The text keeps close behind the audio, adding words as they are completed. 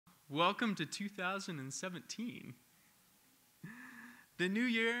Welcome to 2017. The new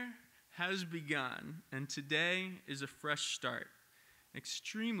year has begun, and today is a fresh start.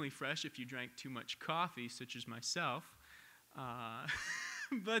 Extremely fresh if you drank too much coffee, such as myself.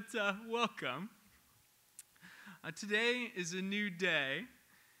 But welcome. Today is a new day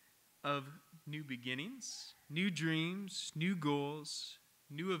of new beginnings, new dreams, new goals,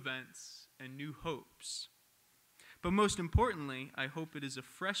 new events, and new hopes. But most importantly, I hope it is a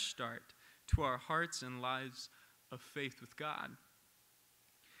fresh start to our hearts and lives of faith with God.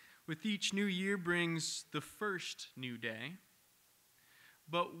 With each new year brings the first new day.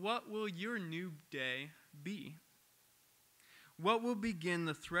 But what will your new day be? What will begin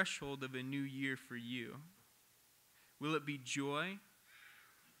the threshold of a new year for you? Will it be joy,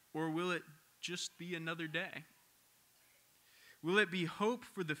 or will it just be another day? Will it be hope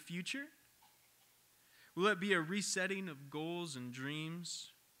for the future? Will it be a resetting of goals and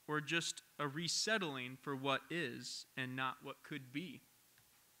dreams, or just a resettling for what is and not what could be?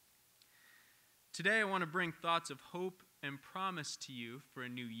 Today I want to bring thoughts of hope and promise to you for a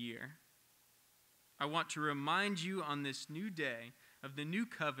new year. I want to remind you on this new day of the new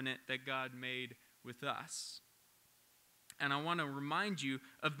covenant that God made with us. And I want to remind you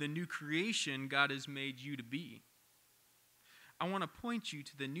of the new creation God has made you to be. I want to point you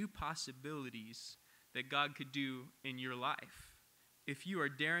to the new possibilities that God could do in your life if you are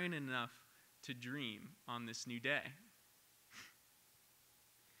daring enough to dream on this new day.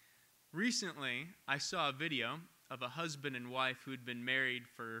 Recently, I saw a video of a husband and wife who had been married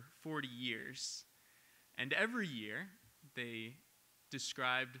for 40 years. And every year, they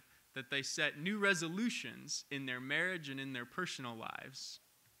described that they set new resolutions in their marriage and in their personal lives.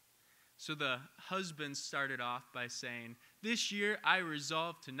 So the husband started off by saying, "This year I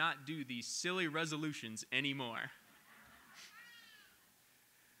resolve to not do these silly resolutions anymore."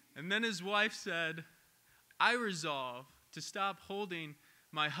 And then his wife said, "I resolve to stop holding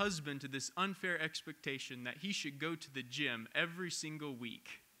my husband to this unfair expectation that he should go to the gym every single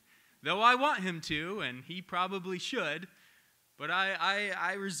week. Though I want him to, and he probably should, but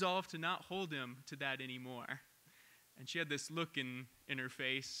I resolve to not hold him to that anymore." And she had this look in her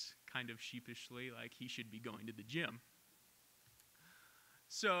face, kind of sheepishly, like he should be going to the gym.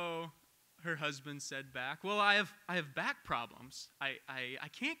 So her husband said back, "Well, I have back problems. I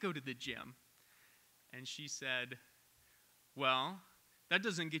can't go to the gym." And she said, "Well, that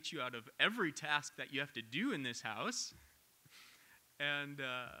doesn't get you out of every task that you have to do in this house." And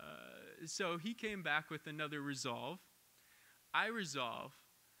so he came back with another resolve. "I resolve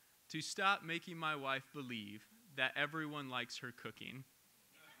to stop making my wife believe that everyone likes her cooking."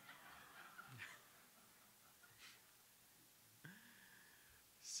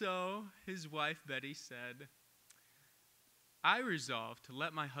 So his wife, Betty, said, "I resolve to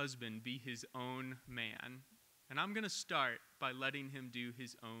let my husband be his own man, and I'm going to start by letting him do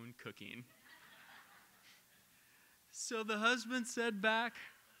his own cooking." So the husband said back,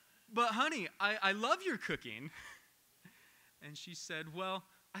 "But honey, I love your cooking." And she said, "Well,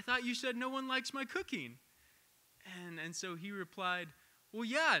 I thought you said no one likes my cooking." And so he replied, "Well,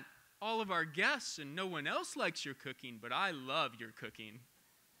 yeah, all of our guests and no one else likes your cooking, but I love your cooking."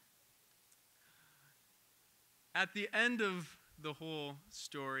 At the end of the whole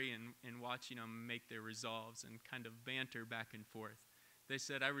story and watching them make their resolves and kind of banter back and forth, they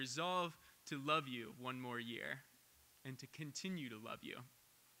said, "I resolve to love you one more year and to continue to love you."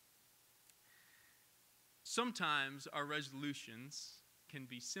 Sometimes our resolutions can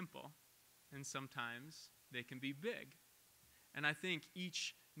be simple, and sometimes they can be big. And I think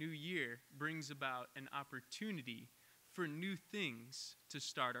each new year brings about an opportunity for new things to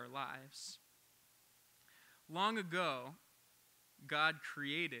start our lives. Long ago, God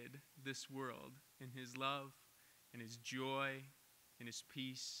created this world in his love, in his joy, in his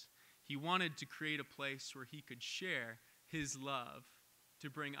peace. He wanted to create a place where he could share his love to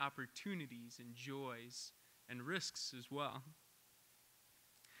bring opportunities and joys and risks as well.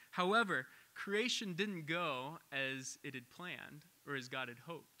 However, creation didn't go as it had planned or as God had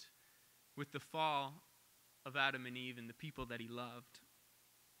hoped with the fall of Adam and Eve and the people that he loved.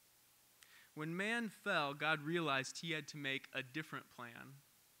 When man fell, God realized he had to make a different plan.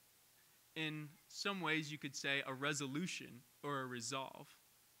 In some ways, you could say a resolution or a resolve.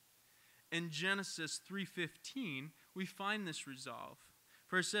 In Genesis 3:15, we find this resolve.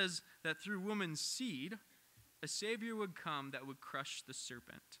 For it says that through woman's seed, a Savior would come that would crush the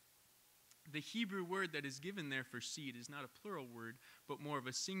serpent. The Hebrew word that is given there for seed is not a plural word, but more of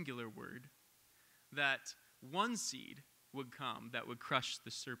a singular word. That one seed would come that would crush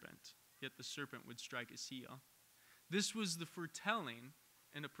the serpent, yet the serpent would strike his heel. This was the foretelling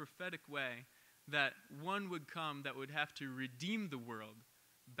in a prophetic way that one would come that would have to redeem the world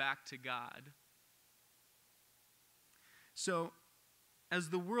back to God. So, as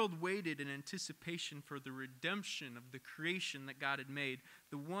the world waited in anticipation for the redemption of the creation that God had made,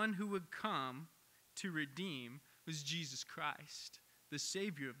 the one who would come to redeem was Jesus Christ, the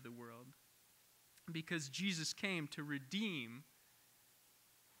Savior of the world. Because Jesus came to redeem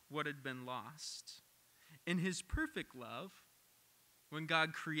what had been lost. In his perfect love, when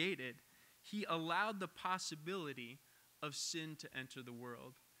God created, he allowed the possibility of sin to enter the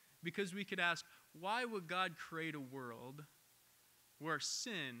world. Because we could ask, why would God create a world where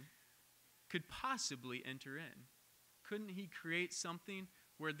sin could possibly enter in? Couldn't he create something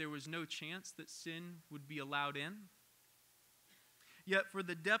where there was no chance that sin would be allowed in? Yet for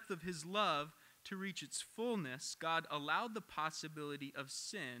the depth of his love to reach its fullness, God allowed the possibility of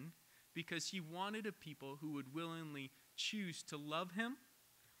sin because he wanted a people who would willingly choose to love him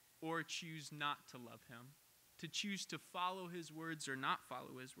or choose not to love him, to choose to follow his words or not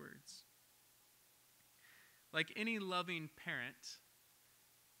follow his words. Like any loving parent,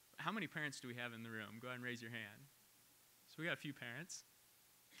 how many parents do we have in the room? Go ahead and raise your hand. So we got a few parents.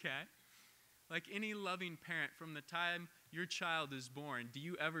 Okay. Like any loving parent, from the time your child is born, do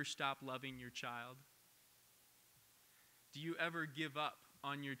you ever stop loving your child? Do you ever give up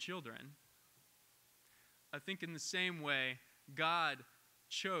on your children? I think in the same way, God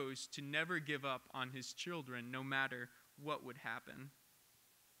chose to never give up on his children no matter what would happen.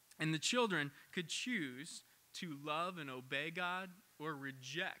 And the children could choose to love and obey God or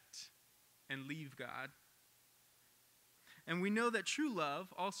reject and leave God. And we know that true love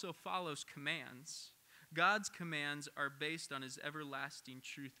also follows commands. God's commands are based on his everlasting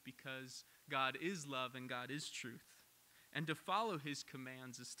truth because God is love and God is truth. And to follow his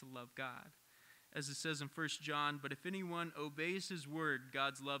commands is to love God. As it says in 1 John, but if anyone obeys his word,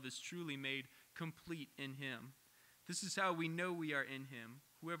 God's love is truly made complete in him. This is how we know we are in him.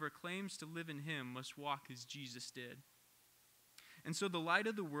 Whoever claims to live in him must walk as Jesus did. And so the light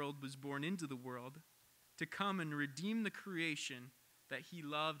of the world was born into the world to come and redeem the creation that he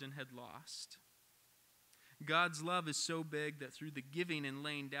loved and had lost. God's love is so big that through the giving and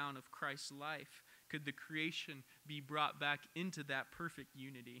laying down of Christ's life, could the creation be brought back into that perfect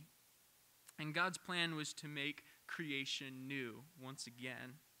unity. And God's plan was to make creation new once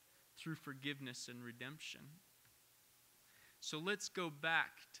again through forgiveness and redemption. So let's go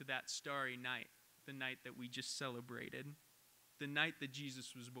back to that starry night, the night that we just celebrated, the night that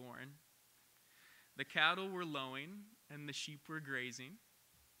Jesus was born. The cattle were lowing and the sheep were grazing,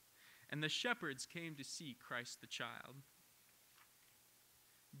 and the shepherds came to see Christ the child.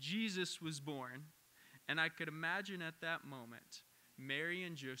 Jesus was born, and I could imagine at that moment, Mary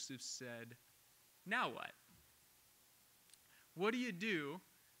and Joseph said, "Now what? What do you do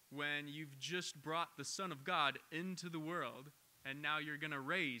when you've just brought the Son of God into the world, and now you're going to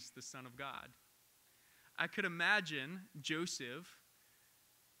raise the Son of God?" I could imagine Joseph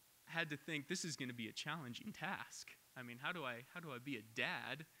had to think, this is going to be a challenging task. I mean, how do I be a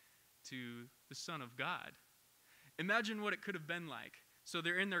dad to the Son of God? Imagine what it could have been like. So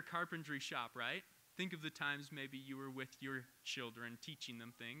they're in their carpentry shop, right? Think of the times maybe you were with your children teaching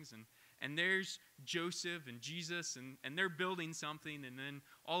them things, and there's Joseph and Jesus, and they're building something, and then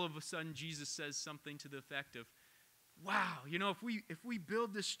all of a sudden Jesus says something to the effect of, wow, if we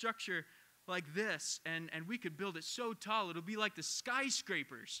build this structure like this, and we could build it so tall, it'll be like the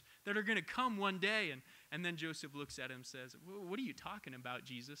skyscrapers that are going to come one day. And then Joseph looks at him and says, what are you talking about,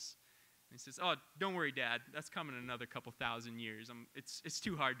 Jesus? And he says, oh, don't worry, Dad. That's coming in another couple thousand years. It's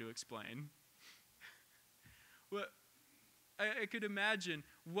too hard to explain. Well, I could imagine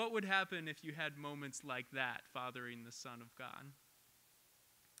what would happen if you had moments like that, fathering the Son of God.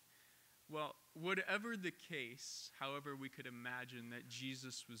 Well, whatever the case, however we could imagine that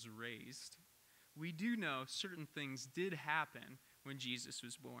Jesus was raised, we do know certain things did happen when Jesus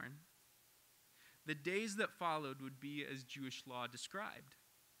was born. The days that followed would be as Jewish law described.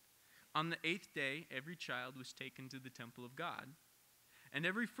 On the 8th day, every child was taken to the temple of God, and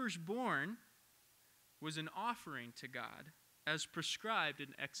every firstborn was an offering to God, as prescribed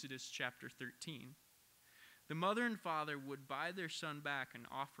in Exodus chapter 13. The mother and father would buy their son back and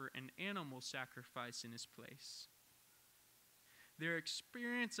offer an animal sacrifice in his place. Their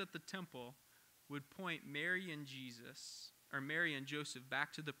experience at the temple would point Mary and Joseph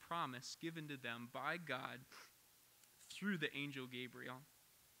back to the promise given to them by God through the angel Gabriel.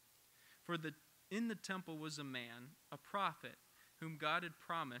 For in the temple was a man, a prophet, whom God had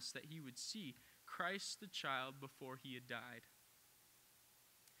promised that he would see Christ the child before he had died.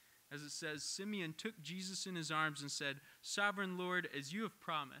 As it says, Simeon took Jesus in his arms and said, "Sovereign Lord, as you have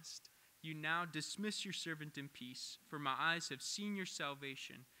promised, you now dismiss your servant in peace, for my eyes have seen your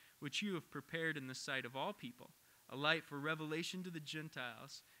salvation, which you have prepared in the sight of all people, a light for revelation to the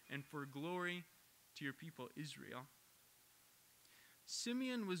Gentiles and for glory to your people Israel."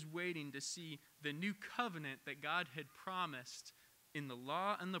 Simeon was waiting to see the new covenant that God had promised in the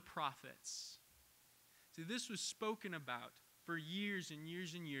law and the prophets. See, this was spoken about for years and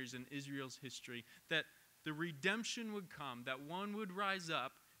years and years in Israel's history, that the redemption would come, that one would rise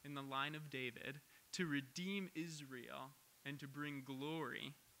up in the line of David to redeem Israel and to bring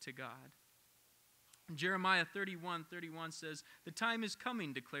glory to God. Jeremiah 31:31 says, "The time is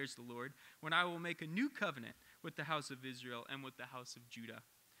coming, declares the Lord, when I will make a new covenant with the house of Israel and with the house of Judah.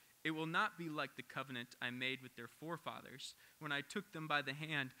 It will not be like the covenant I made with their forefathers when I took them by the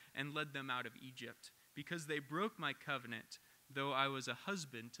hand and led them out of Egypt, because they broke my covenant, though I was a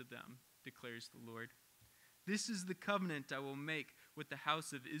husband to them, declares the Lord. This is the covenant I will make with the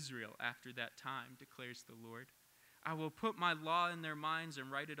house of Israel after that time, declares the Lord. I will put my law in their minds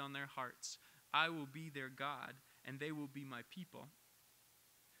and write it on their hearts. I will be their God, and they will be my people.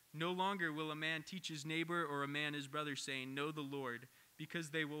 No longer will a man teach his neighbor or a man his brother, saying, 'Know the Lord,'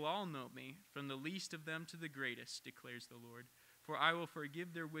 because they will all know me, from the least of them to the greatest, declares the Lord. For I will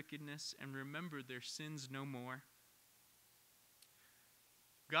forgive their wickedness and remember their sins no more."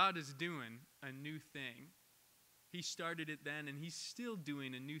 God is doing a new thing. He started it then, and he's still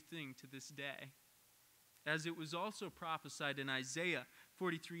doing a new thing to this day. As it was also prophesied in Isaiah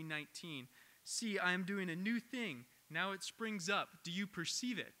 43:19, "See, I am doing a new thing. Now it springs up. Do you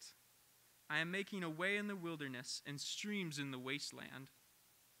perceive it? I am making a way in the wilderness and streams in the wasteland."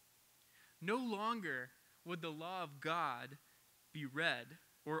 No longer would the law of God be read,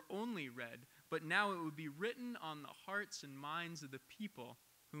 or only read, but now it would be written on the hearts and minds of the people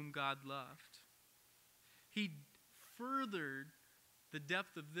whom God loved. He furthered the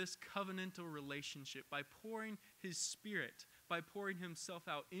depth of this covenantal relationship by pouring his Spirit, by pouring himself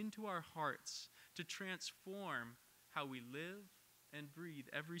out into our hearts to transform how we live and breathe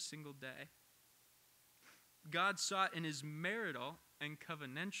every single day. God sought in his marital and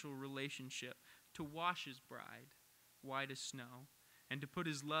covenantal relationship to wash his bride white as snow and to put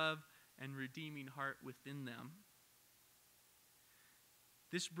his love and redeeming heart within them.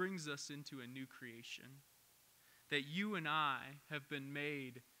 This brings us into a new creation, that you and I have been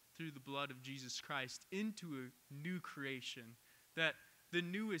made through the blood of Jesus Christ into a new creation, that the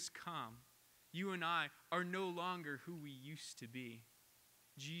new has come. You and I are no longer who we used to be.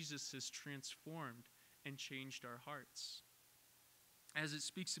 Jesus has transformed and changed our hearts. As it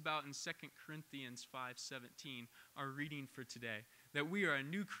speaks about in 2 Corinthians 5:17, our reading for today, that we are a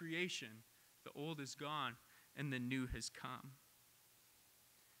new creation. The old is gone and the new has come.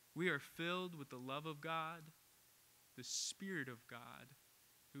 We are filled with the love of God, the Spirit of God,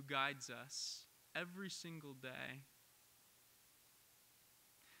 who guides us every single day.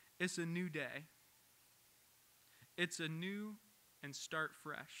 It's a new day. It's a new and start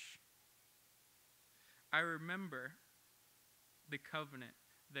fresh. I remember the covenant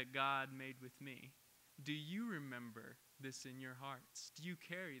that God made with me. Do you remember this in your hearts? Do you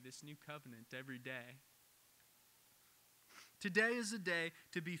carry this new covenant every day? Today is a day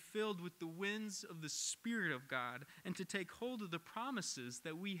to be filled with the winds of the Spirit of God and to take hold of the promises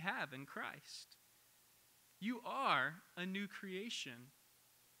that we have in Christ. You are a new creation.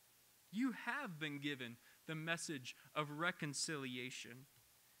 You have been given the message of reconciliation.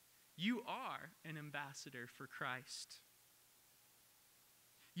 You are an ambassador for Christ.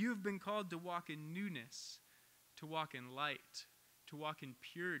 You have been called to walk in newness, to walk in light, to walk in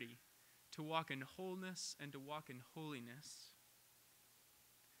purity, to walk in wholeness, and to walk in holiness.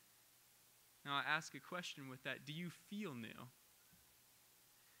 Now I ask a question with that. Do you feel new?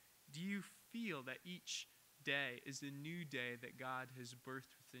 Do you feel that each day is a new day that God has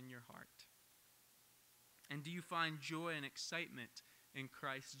birthed within your heart? And do you find joy and excitement in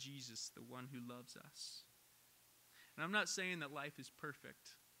Christ Jesus, the one who loves us? And I'm not saying that life is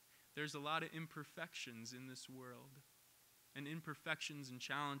perfect. There's a lot of imperfections in this world, and imperfections and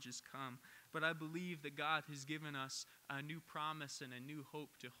challenges come. But I believe that God has given us a new promise and a new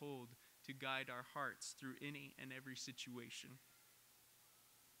hope to hold, to guide our hearts through any and every situation.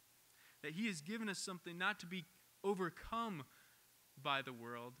 That he has given us something not to be overcome by the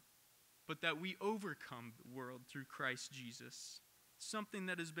world, but that we overcome the world through Christ Jesus. Something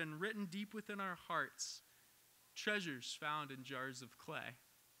that has been written deep within our hearts, treasures found in jars of clay.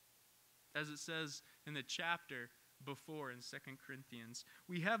 As it says in the chapter before in 2 Corinthians,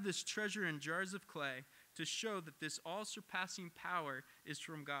 we have this treasure in jars of clay to show that this all-surpassing power is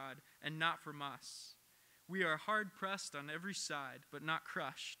from God and not from us. We are hard-pressed on every side, but not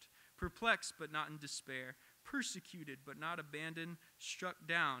crushed, perplexed, but not in despair, persecuted, but not abandoned, struck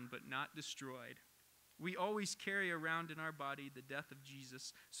down, but not destroyed. We always carry around in our body the death of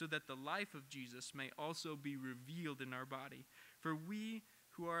Jesus, so that the life of Jesus may also be revealed in our body. For we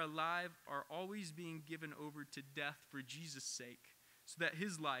who are alive are always being given over to death for Jesus' sake, so that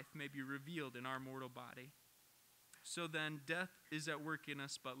his life may be revealed in our mortal body. So then, death is at work in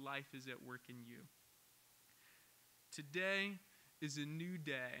us, but life is at work in you. Today is a new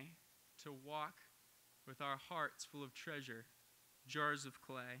day to walk with our hearts full of treasure, jars of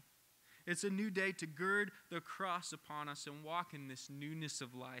clay. It's a new day to gird the cross upon us and walk in this newness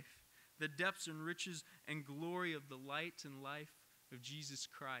of life, the depths and riches and glory of the light and life of Jesus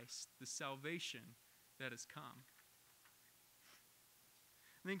Christ, the salvation that has come.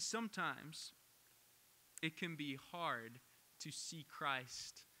 I think sometimes it can be hard to see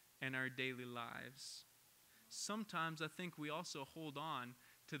Christ in our daily lives. Sometimes I think we also hold on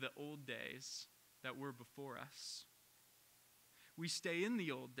to the old days that were before us. We stay in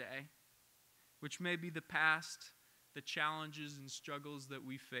the old day, which may be the past, the challenges and struggles that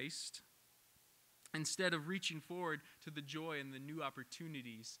we faced, instead of reaching forward to the joy and the new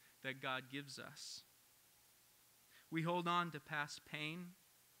opportunities that God gives us. We hold on to past pain.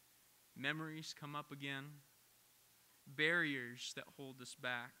 Memories come up again. Barriers that hold us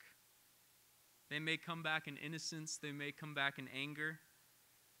back. They may come back in innocence. They may come back in anger.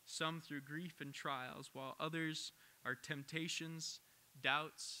 Some through grief and trials, while others are temptations,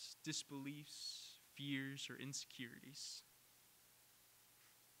 doubts, disbeliefs, fears, or insecurities.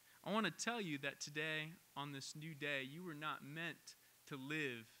 I want to tell you that today, on this new day, you were not meant to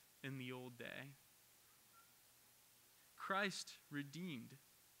live in the old day. Christ redeemed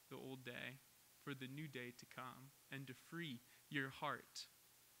the old day for the new day to come and to free your heart.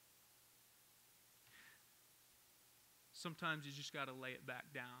 Sometimes you just got to lay it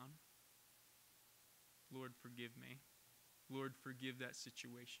back down. Lord, forgive me. Lord, forgive that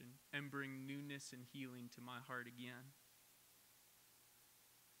situation and bring newness and healing to my heart again.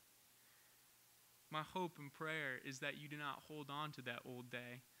 My hope and prayer is that you do not hold on to that old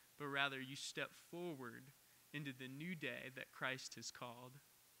day, but rather you step forward into the new day that Christ has called,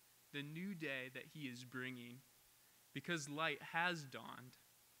 the new day that he is bringing, because light has dawned.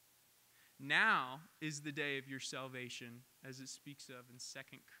 Now is the day of your salvation, as it speaks of in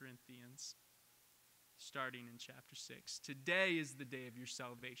 2 Corinthians, starting in chapter 6. Today is the day of your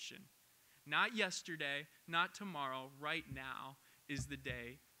salvation. Not yesterday, not tomorrow, right now is the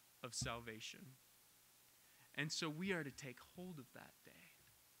day of salvation. And so we are to take hold of that day.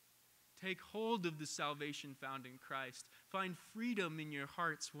 Take hold of the salvation found in Christ. Find freedom in your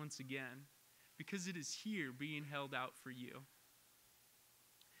hearts once again, because it is here being held out for you.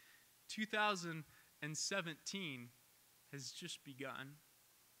 2017 has just begun.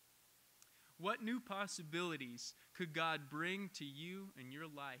 What new possibilities could God bring to you in your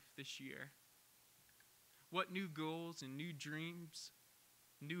life this year? What new goals and new dreams,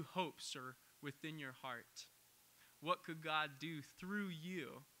 new hopes are within your heart? What could God do through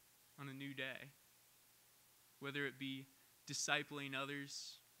you on a new day? Whether it be discipling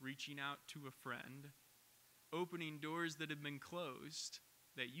others, reaching out to a friend, opening doors that have been closed,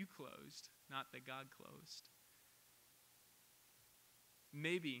 that you closed, not that God closed.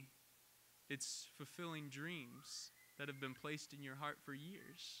 Maybe it's fulfilling dreams that have been placed in your heart for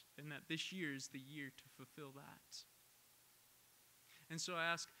years, and that this year is the year to fulfill that. And so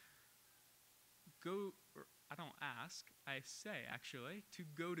I say actually, to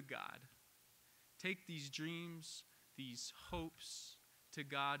go to God. Take these dreams, these hopes to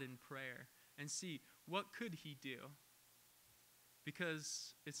God in prayer and see what could he do.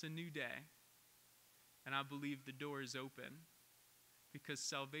 Because it's a new day, and I believe the door is open, because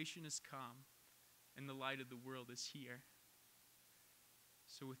salvation has come and the light of the world is here.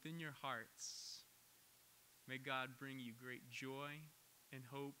 So within your hearts, may God bring you great joy and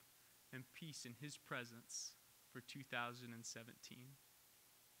hope and peace in his presence for 2017.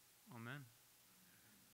 Amen.